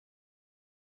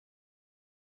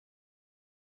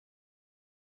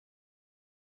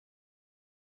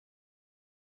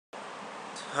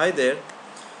Hi there.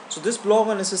 So this blog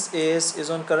on SSAS is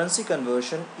on currency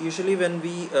conversion. Usually when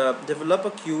we develop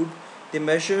a cube, the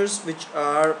measures which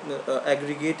are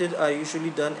aggregated are usually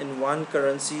done in one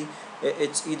currency.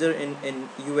 It's either in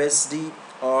USD,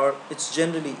 or it's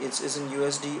in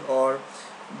USD or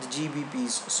the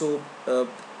GBPs. So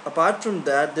apart from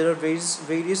that, there are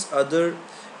various other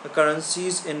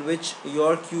currencies in which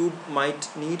your cube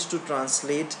might need to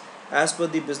translate as per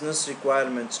the business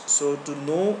requirements. So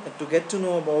to get to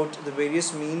know about the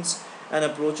various means and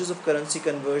approaches of currency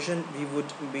conversion, we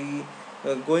would be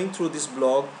going through this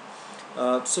blog.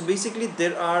 So basically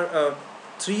there are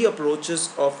three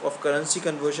approaches of currency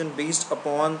conversion based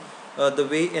upon the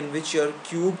way in which your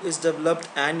cube is developed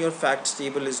and your fact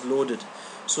table is loaded.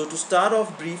 So to start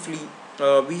off briefly,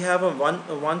 we have a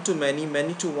one to many,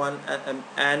 many to one,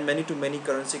 and many to many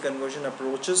currency conversion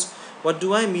approaches. What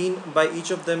do I mean by each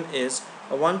of them is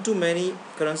a one to many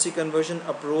currency conversion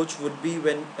approach would be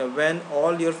when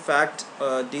all your fact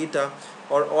data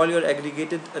or all your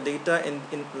aggregated data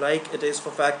in like it is for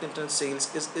fact internet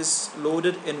sales is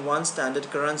loaded in one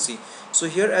standard currency. So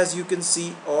here, as you can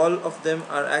see, all of them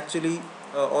are actually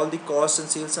all the costs and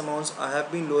sales amounts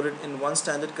have been loaded in one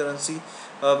standard currency,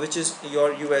 which is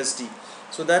your USD.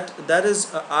 So that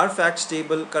is our facts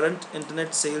table. Current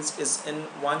internet sales is in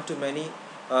one to many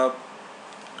uh,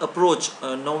 approach.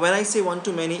 Now when I say one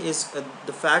to many is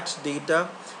the fact data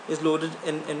is loaded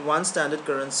in one standard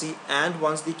currency, and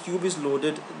once the cube is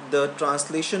loaded, the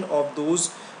translation of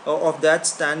those of that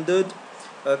standard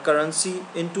currency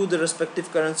into the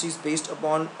respective currencies based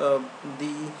upon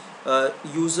the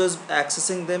users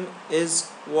accessing them is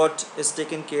what is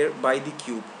taken care by the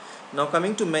cube. Now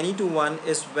coming to many to one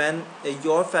is when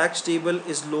your facts table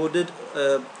is loads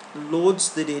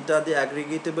the data, the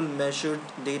aggregatable measured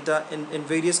data in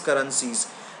various currencies,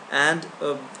 and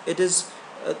it is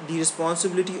the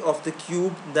responsibility of the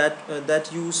cube that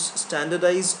you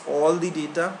standardize all the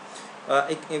data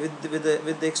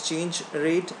with the exchange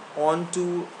rate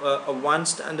onto a one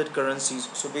standard currencies.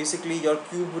 So basically your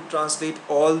cube would translate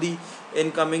all the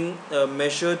incoming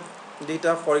measured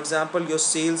data. For example, your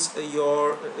sales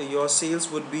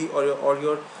would be, or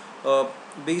your uh,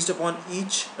 based upon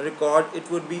each record, it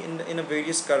would be in a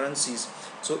various currencies.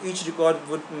 So each record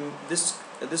would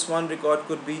this one record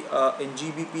could be in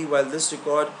GBP, while this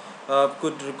record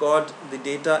could record the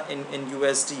data in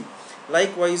USD.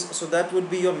 Likewise, so that would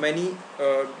be your many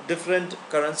different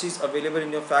currencies available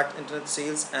in your fact internet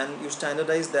sales, and you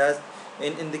standardize that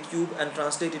in the cube and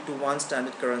translate it to one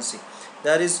standard currency.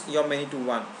 That is your many to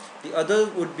one. The other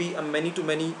would be a many to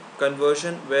many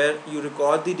conversion, where you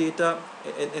record the data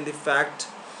in the fact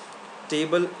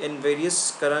table in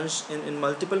various currency in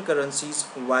multiple currencies,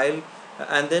 while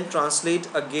and then translate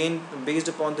again based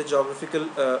upon the geographical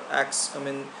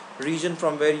region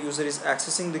from where user is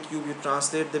accessing the cube. You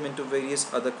translate them into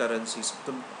various other currencies.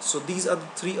 So these are the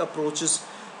three approaches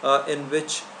in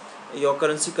which your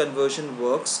currency conversion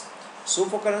works. So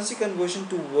for currency conversion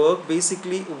to work,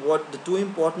 basically what the two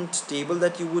important table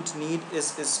that you would need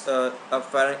is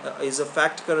a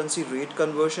fact currency rate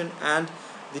conversion and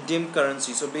the dim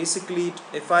currency. So basically,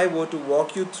 if I were to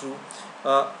walk you through,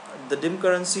 the dim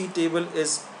currency table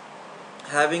is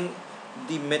having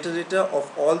the metadata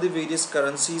of all the various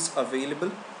currencies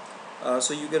available.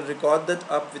 So you can record that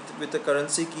up with a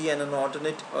currency key and an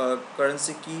alternate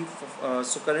currency key.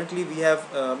 So currently we have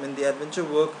in the adventure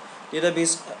work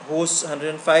database hosts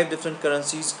 105 different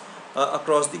currencies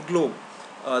across the globe.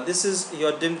 This is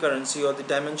your dim currency or the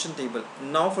dimension table.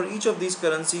 Now for each of these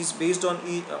currencies, based on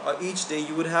each day,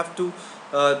 you would have to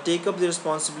take up the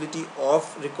responsibility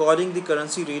of recording the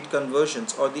currency rate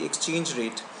conversions or the exchange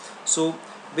rate. So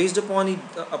based upon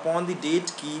the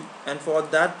date key, and for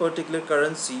that particular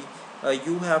currency,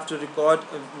 you have to record.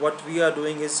 What we are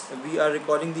doing is we are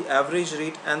recording the average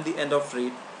rate and the end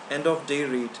of day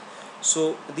rate.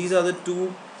 So these are the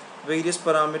two various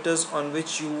parameters on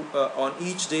which you on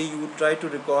each day you would try to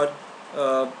record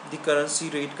the currency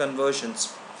rate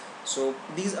conversions. So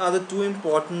these are the two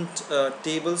important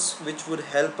tables which would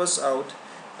help us out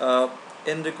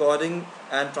in recording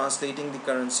and translating the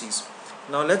currencies.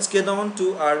 Now let's get on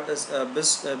to our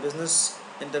business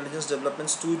intelligence development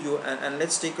studio, and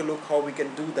let's take a look how we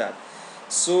can do that.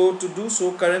 So to do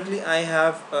so, currently I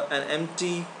have an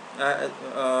empty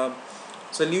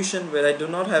solution where I do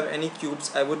not have any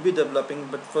cubes I would be developing.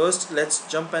 But first, let's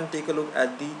jump and take a look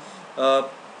at the uh,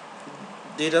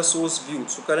 data source view.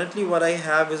 So currently what I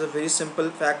have is a very simple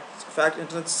fact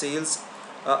internet sales,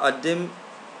 a dim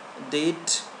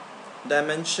date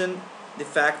dimension, the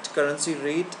fact currency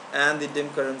rate, and the dim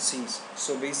currencies.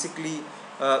 So basically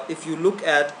if you look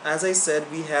at, as I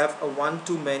said, we have a one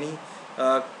to many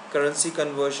currency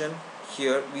conversion.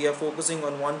 Here we are focusing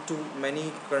on one to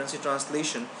many currency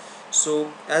translation.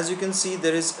 So as you can see,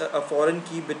 there is a foreign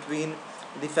key between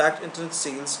the fact internet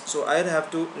sales, so I'd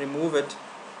have to remove it.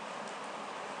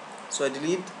 So I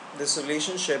delete this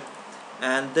relationship,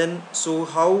 and then so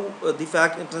how the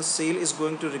fact internet sale is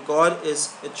going to record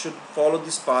is it should follow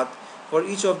this path. For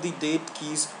each of the date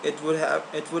keys, it would have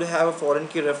a foreign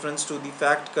key reference to the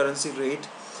fact currency rate,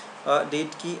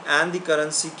 date key and the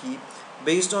currency key,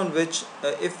 based on which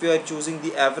if we are choosing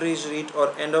the average rate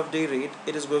or end of day rate,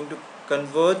 it is going to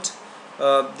convert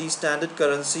the standard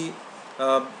currency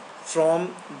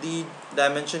from the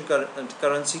dimension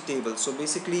currency table. So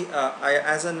basically, I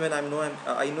as and when I know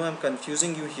I'm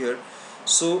confusing you here.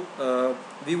 So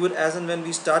we would, as and when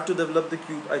we start to develop the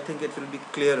cube, I think it will be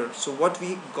clearer. So what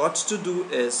we got to do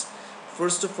is,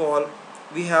 first of all,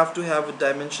 we have to have a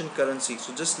dimension currency.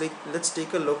 So just like, let's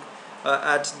take a look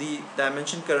at the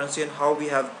dimension currency and how we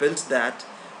have built that.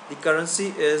 The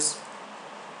currency is,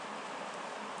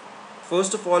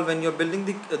 first of all, when you're building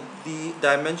the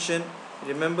dimension,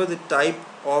 remember the type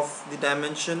of the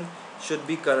dimension should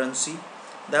be currency.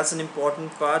 That's an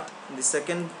important part. The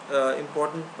second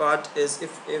important part is,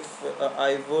 if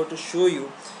I were to show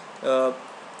you, uh,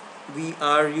 we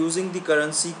are using the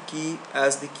currency key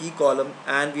as the key column,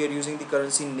 and we are using the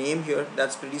currency name here,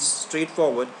 that's pretty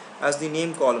straightforward, as the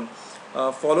name column,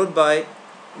 followed by,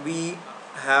 we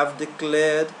have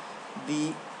declared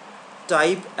the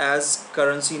type as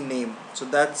currency name. So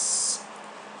that's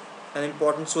an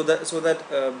important, so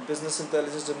that business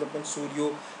intelligence development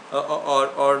studio,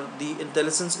 or the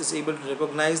intelligence is able to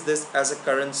recognize this as a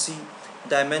currency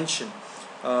dimension.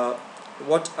 uh,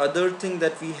 what other thing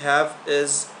that we have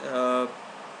is,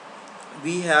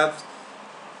 we have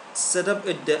set up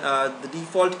the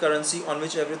default currency on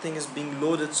which everything is being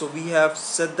loaded, so we have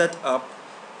set that up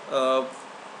uh,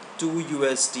 to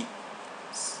USD.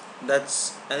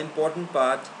 That's an important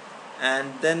part.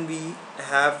 And then we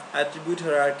have attribute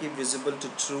hierarchy visible to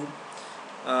true.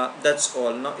 That's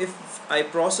all. Now if I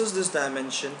process this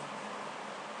dimension,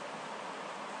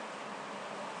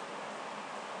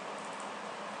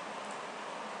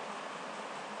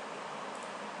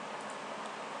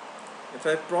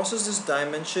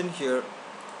 here,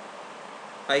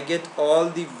 I get all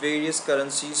the various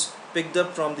currencies picked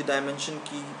up from the dimension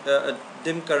key,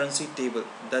 dim currency table.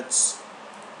 That's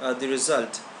the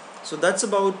result. So that's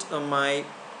about my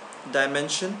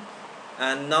dimension.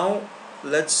 And now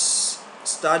let's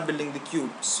start building the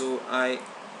cube. So I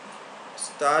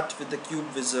start with the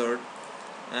cube wizard,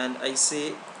 and I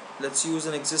say, let's use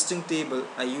an existing table.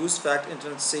 I use fact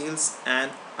internet sales,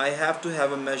 and I have to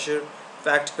have a measure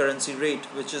fact currency rate,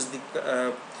 which is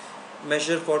the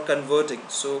measure for converting.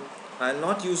 So I'll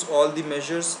not use all the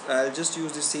measures, I'll just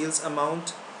use the sales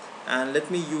amount, and let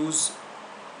me use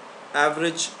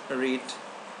average rate.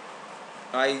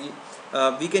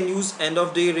 We can use end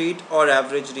of day rate or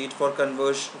average rate for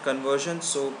conversion.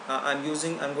 So I'm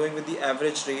going with the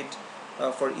average rate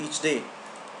for each day.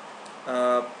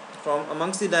 From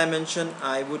amongst the dimension,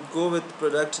 I would go with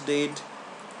product date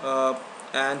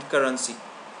and currency.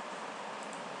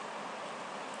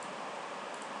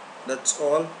 That's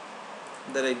all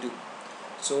that I do.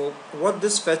 So what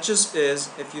this fetches is,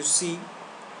 if you see,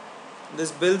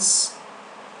 this builds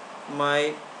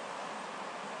my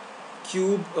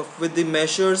cube with the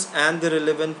measures and the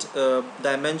relevant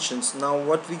dimensions. Now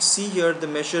what we see here, the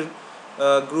measure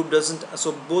group doesn't,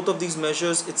 so both of these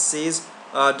measures, it says,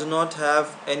 do not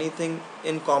have anything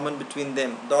in common between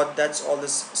them. That's all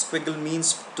this squiggle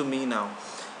means to me now.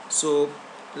 So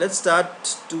let's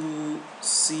start to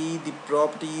see the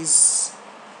properties.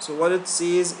 So what it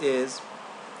says is,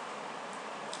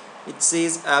 it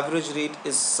says average rate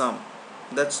is sum.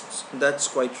 That's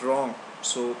quite wrong.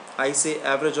 So I say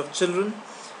average of children.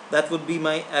 That would be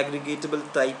my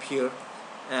aggregatable type here.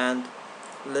 And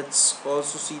let's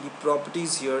also see the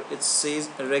properties here. It says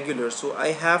regular, so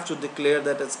I have to declare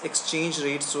that as exchange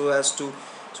rate, so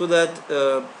that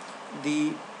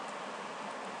the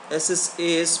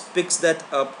SSAS picks that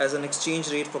up as an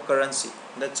exchange rate for currency.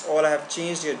 That's all I have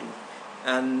changed here to.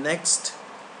 And next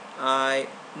I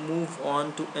move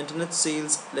on to internet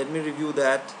sales. Let me review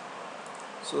that.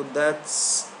 So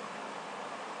that's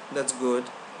good,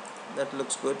 that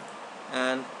looks good.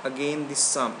 And again the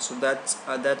sum, so that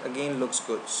again looks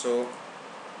good. So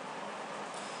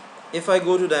if I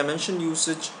go to dimension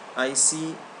usage, I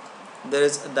see there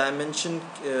is a dimension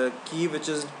key which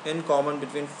is in common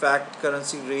between fact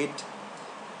currency rate.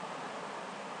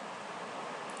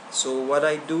 So what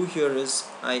I do here is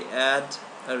I add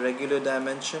a regular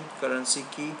dimension currency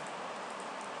key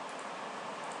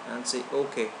and say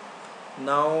OK.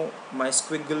 now my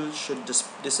squiggle should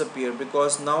disappear,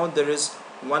 because now there is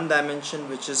one dimension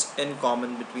which is in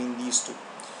common between these two.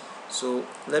 So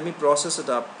let me process it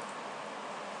up.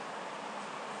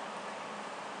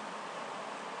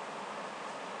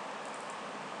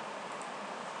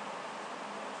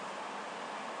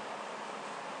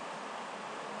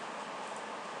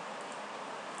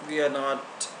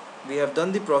 We have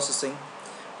done the processing,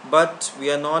 but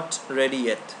we are not ready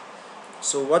yet.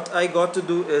 So what I got to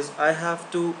do is I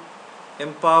have to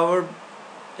empower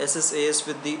SSAS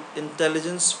with the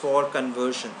intelligence for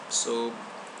conversion. So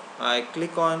I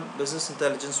click on business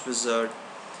intelligence wizard,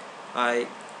 I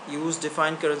use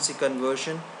define currency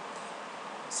conversion,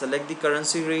 select the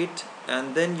currency rate,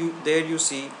 and then you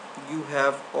see you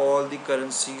have all the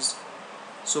currencies.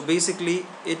 So basically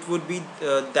it would be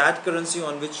that currency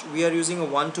on which we are using a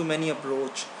one-to-many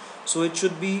approach, so it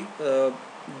should be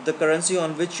the currency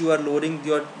on which you are loading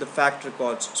the fact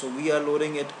records. So we are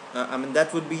loading it, I mean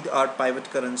that would be our pivot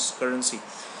currency.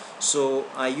 So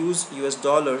I use US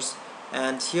dollars,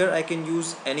 and here I can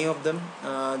use any of them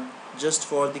just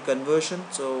for the conversion.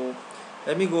 So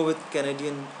let me go with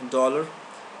Canadian dollar,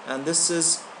 and this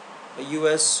is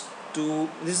US to,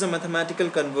 this is a mathematical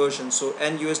conversion, so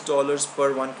n US dollars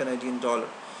per 1 Canadian dollar.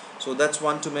 So that's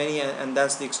one to many, and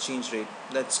that's the exchange rate.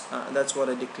 That's what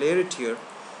I declare it here.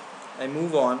 I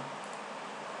move on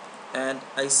and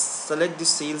I select the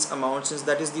sales amount, since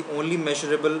that is the only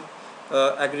measurable,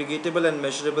 aggregatable and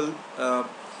measurable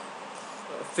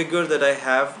figure that I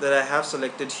have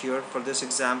selected here for this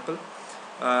example.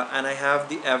 And I have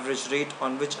the average rate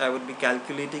on which I would be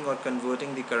calculating or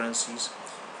converting the currencies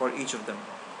for each of them.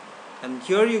 And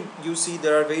here you see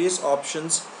there are various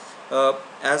options,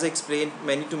 as I explained,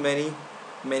 many to many,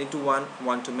 many to one,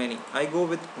 one to many. I go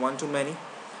with one to many,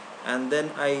 and then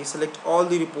I select all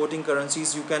the reporting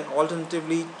currencies. You can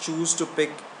alternatively choose to pick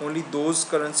only those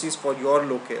currencies for your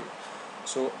locale.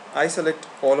 So I select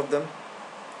all of them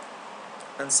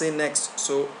and say next.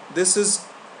 So this is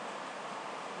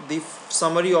the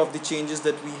summary of the changes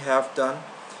that we have done.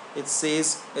 It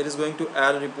says it is going to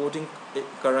add a reporting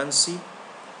currency,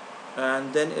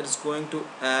 and then it's going to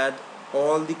add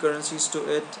all the currencies to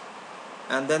it,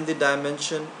 and then the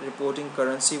dimension reporting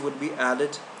currency would be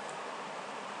added,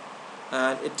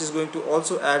 and it is going to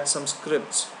also add some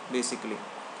scripts basically.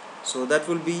 So that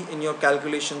will be in your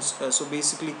calculations. So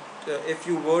basically if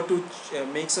you were to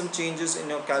make some changes in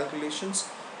your calculations,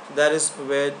 that is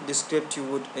where the script you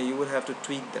would have to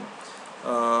tweak them.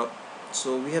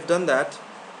 So we have done that.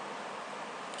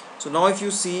 So now if you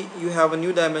see, you have a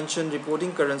new dimension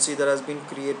reporting currency that has been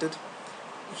created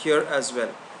here as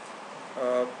well.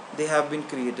 They have been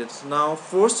created. Now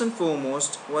first and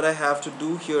foremost, what I have to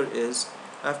do here is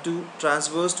I have to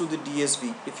transverse to the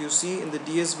DSV. If you see in the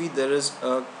DSV, there is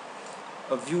a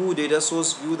view, data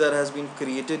source view, that has been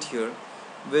created here,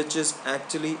 which is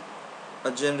actually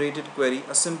a generated query,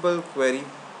 a simple query.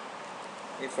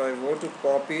 If I were to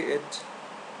copy it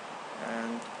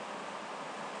and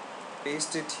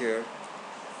paste it here,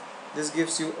 this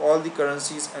gives you all the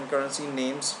currencies and currency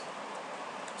names.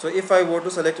 So if I were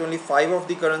to select only 5 of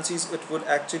the currencies, it would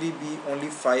actually be only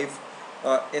 5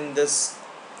 in this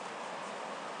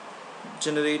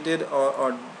generated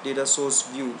or data source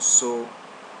view. So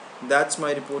that's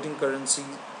my reporting currency.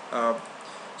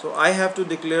 So I have to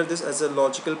declare this as a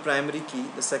logical primary key.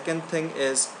 The second thing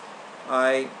is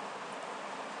I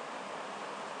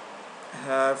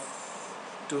have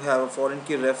to have a foreign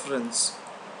key reference,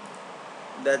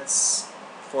 that's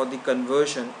for the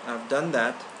conversion. I've done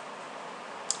that.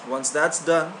 Once that's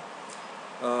done,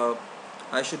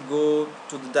 I should go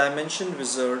to the dimension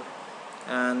wizard,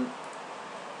 and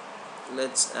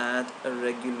let's add a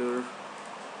regular.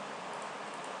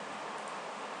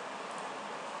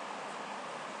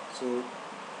 So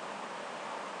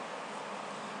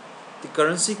the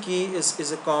currency key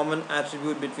is a common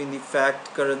attribute between the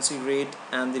fact currency rate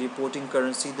and the reporting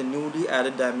currency, the newly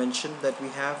added dimension that we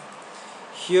have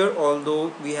here.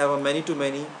 Although we have a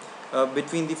many-to-many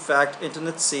between the fact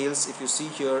internet sales, if you see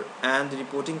here, and the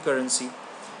reporting currency,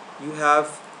 you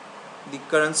have the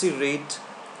currency rate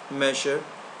measure,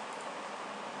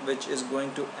 which is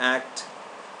going to act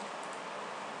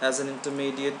as an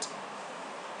intermediate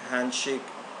handshake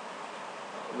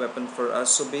weapon for us.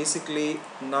 So basically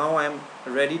now I'm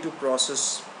ready to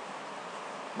process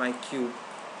my cube.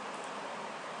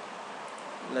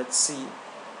 Let's see.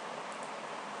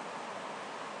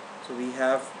 So we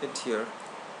have it here.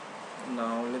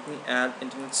 Now let me add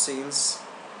internet sales.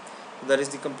 That is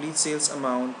the complete sales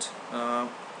amount.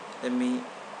 Let me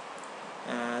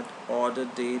add order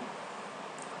date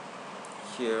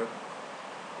here,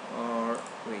 or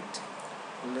wait,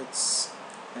 let's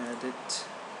add it,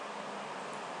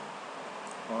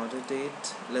 order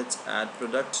date, let's add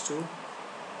product to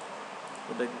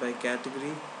product by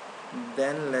category,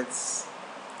 then let's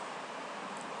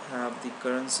have the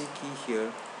currency key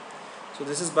here. So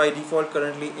this is by default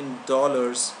currently in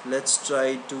dollars. Let's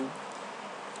try to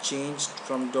change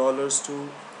from dollars to,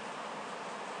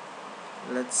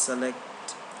 let's select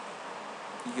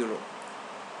euro.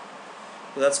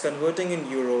 So that's converting in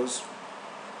euros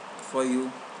for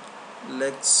you.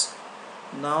 Let's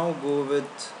now go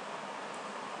with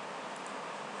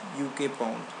UK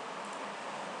pound.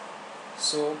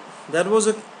 So that was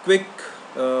a quick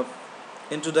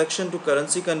introduction to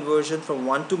currency conversion from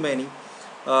one to many.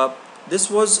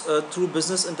 This was through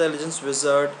Business Intelligence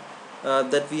Wizard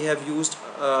that we have used.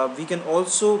 We can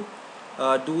also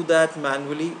do that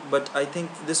manually, but I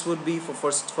think this would be for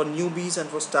newbies and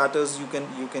for starters. You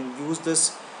can use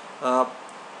this,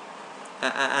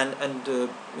 and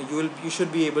you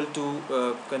should be able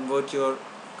to convert your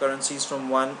currencies from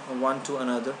one to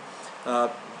another. Uh,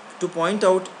 to point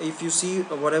out, if you see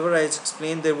whatever I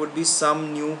explained, there would be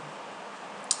some new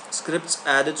scripts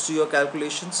added to your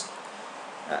calculations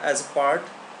as a part.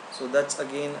 So that's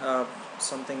again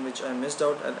something which I missed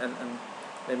out, and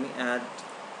let me add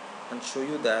and show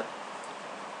you that.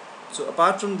 So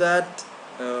apart from that,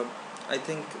 I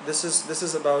think this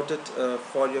is about it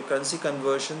for your currency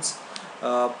conversions.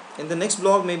 In the next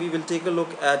blog, maybe we'll take a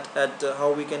look at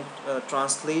how we can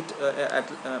translate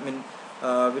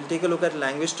we'll take a look at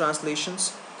language translations,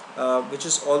 which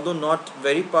is, although not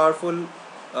very powerful,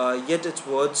 yet it's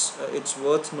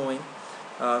worth knowing.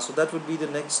 So that would be the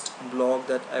next blog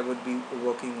that I would be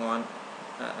working on,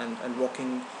 and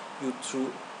walking you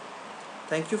through.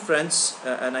 Thank you, friends,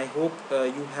 and I hope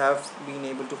you have been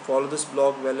able to follow this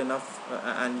blog well enough,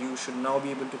 and you should now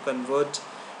be able to convert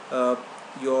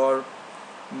your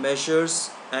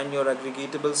measures and your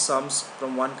aggregatable sums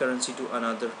from one currency to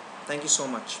another. Thank you so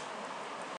much.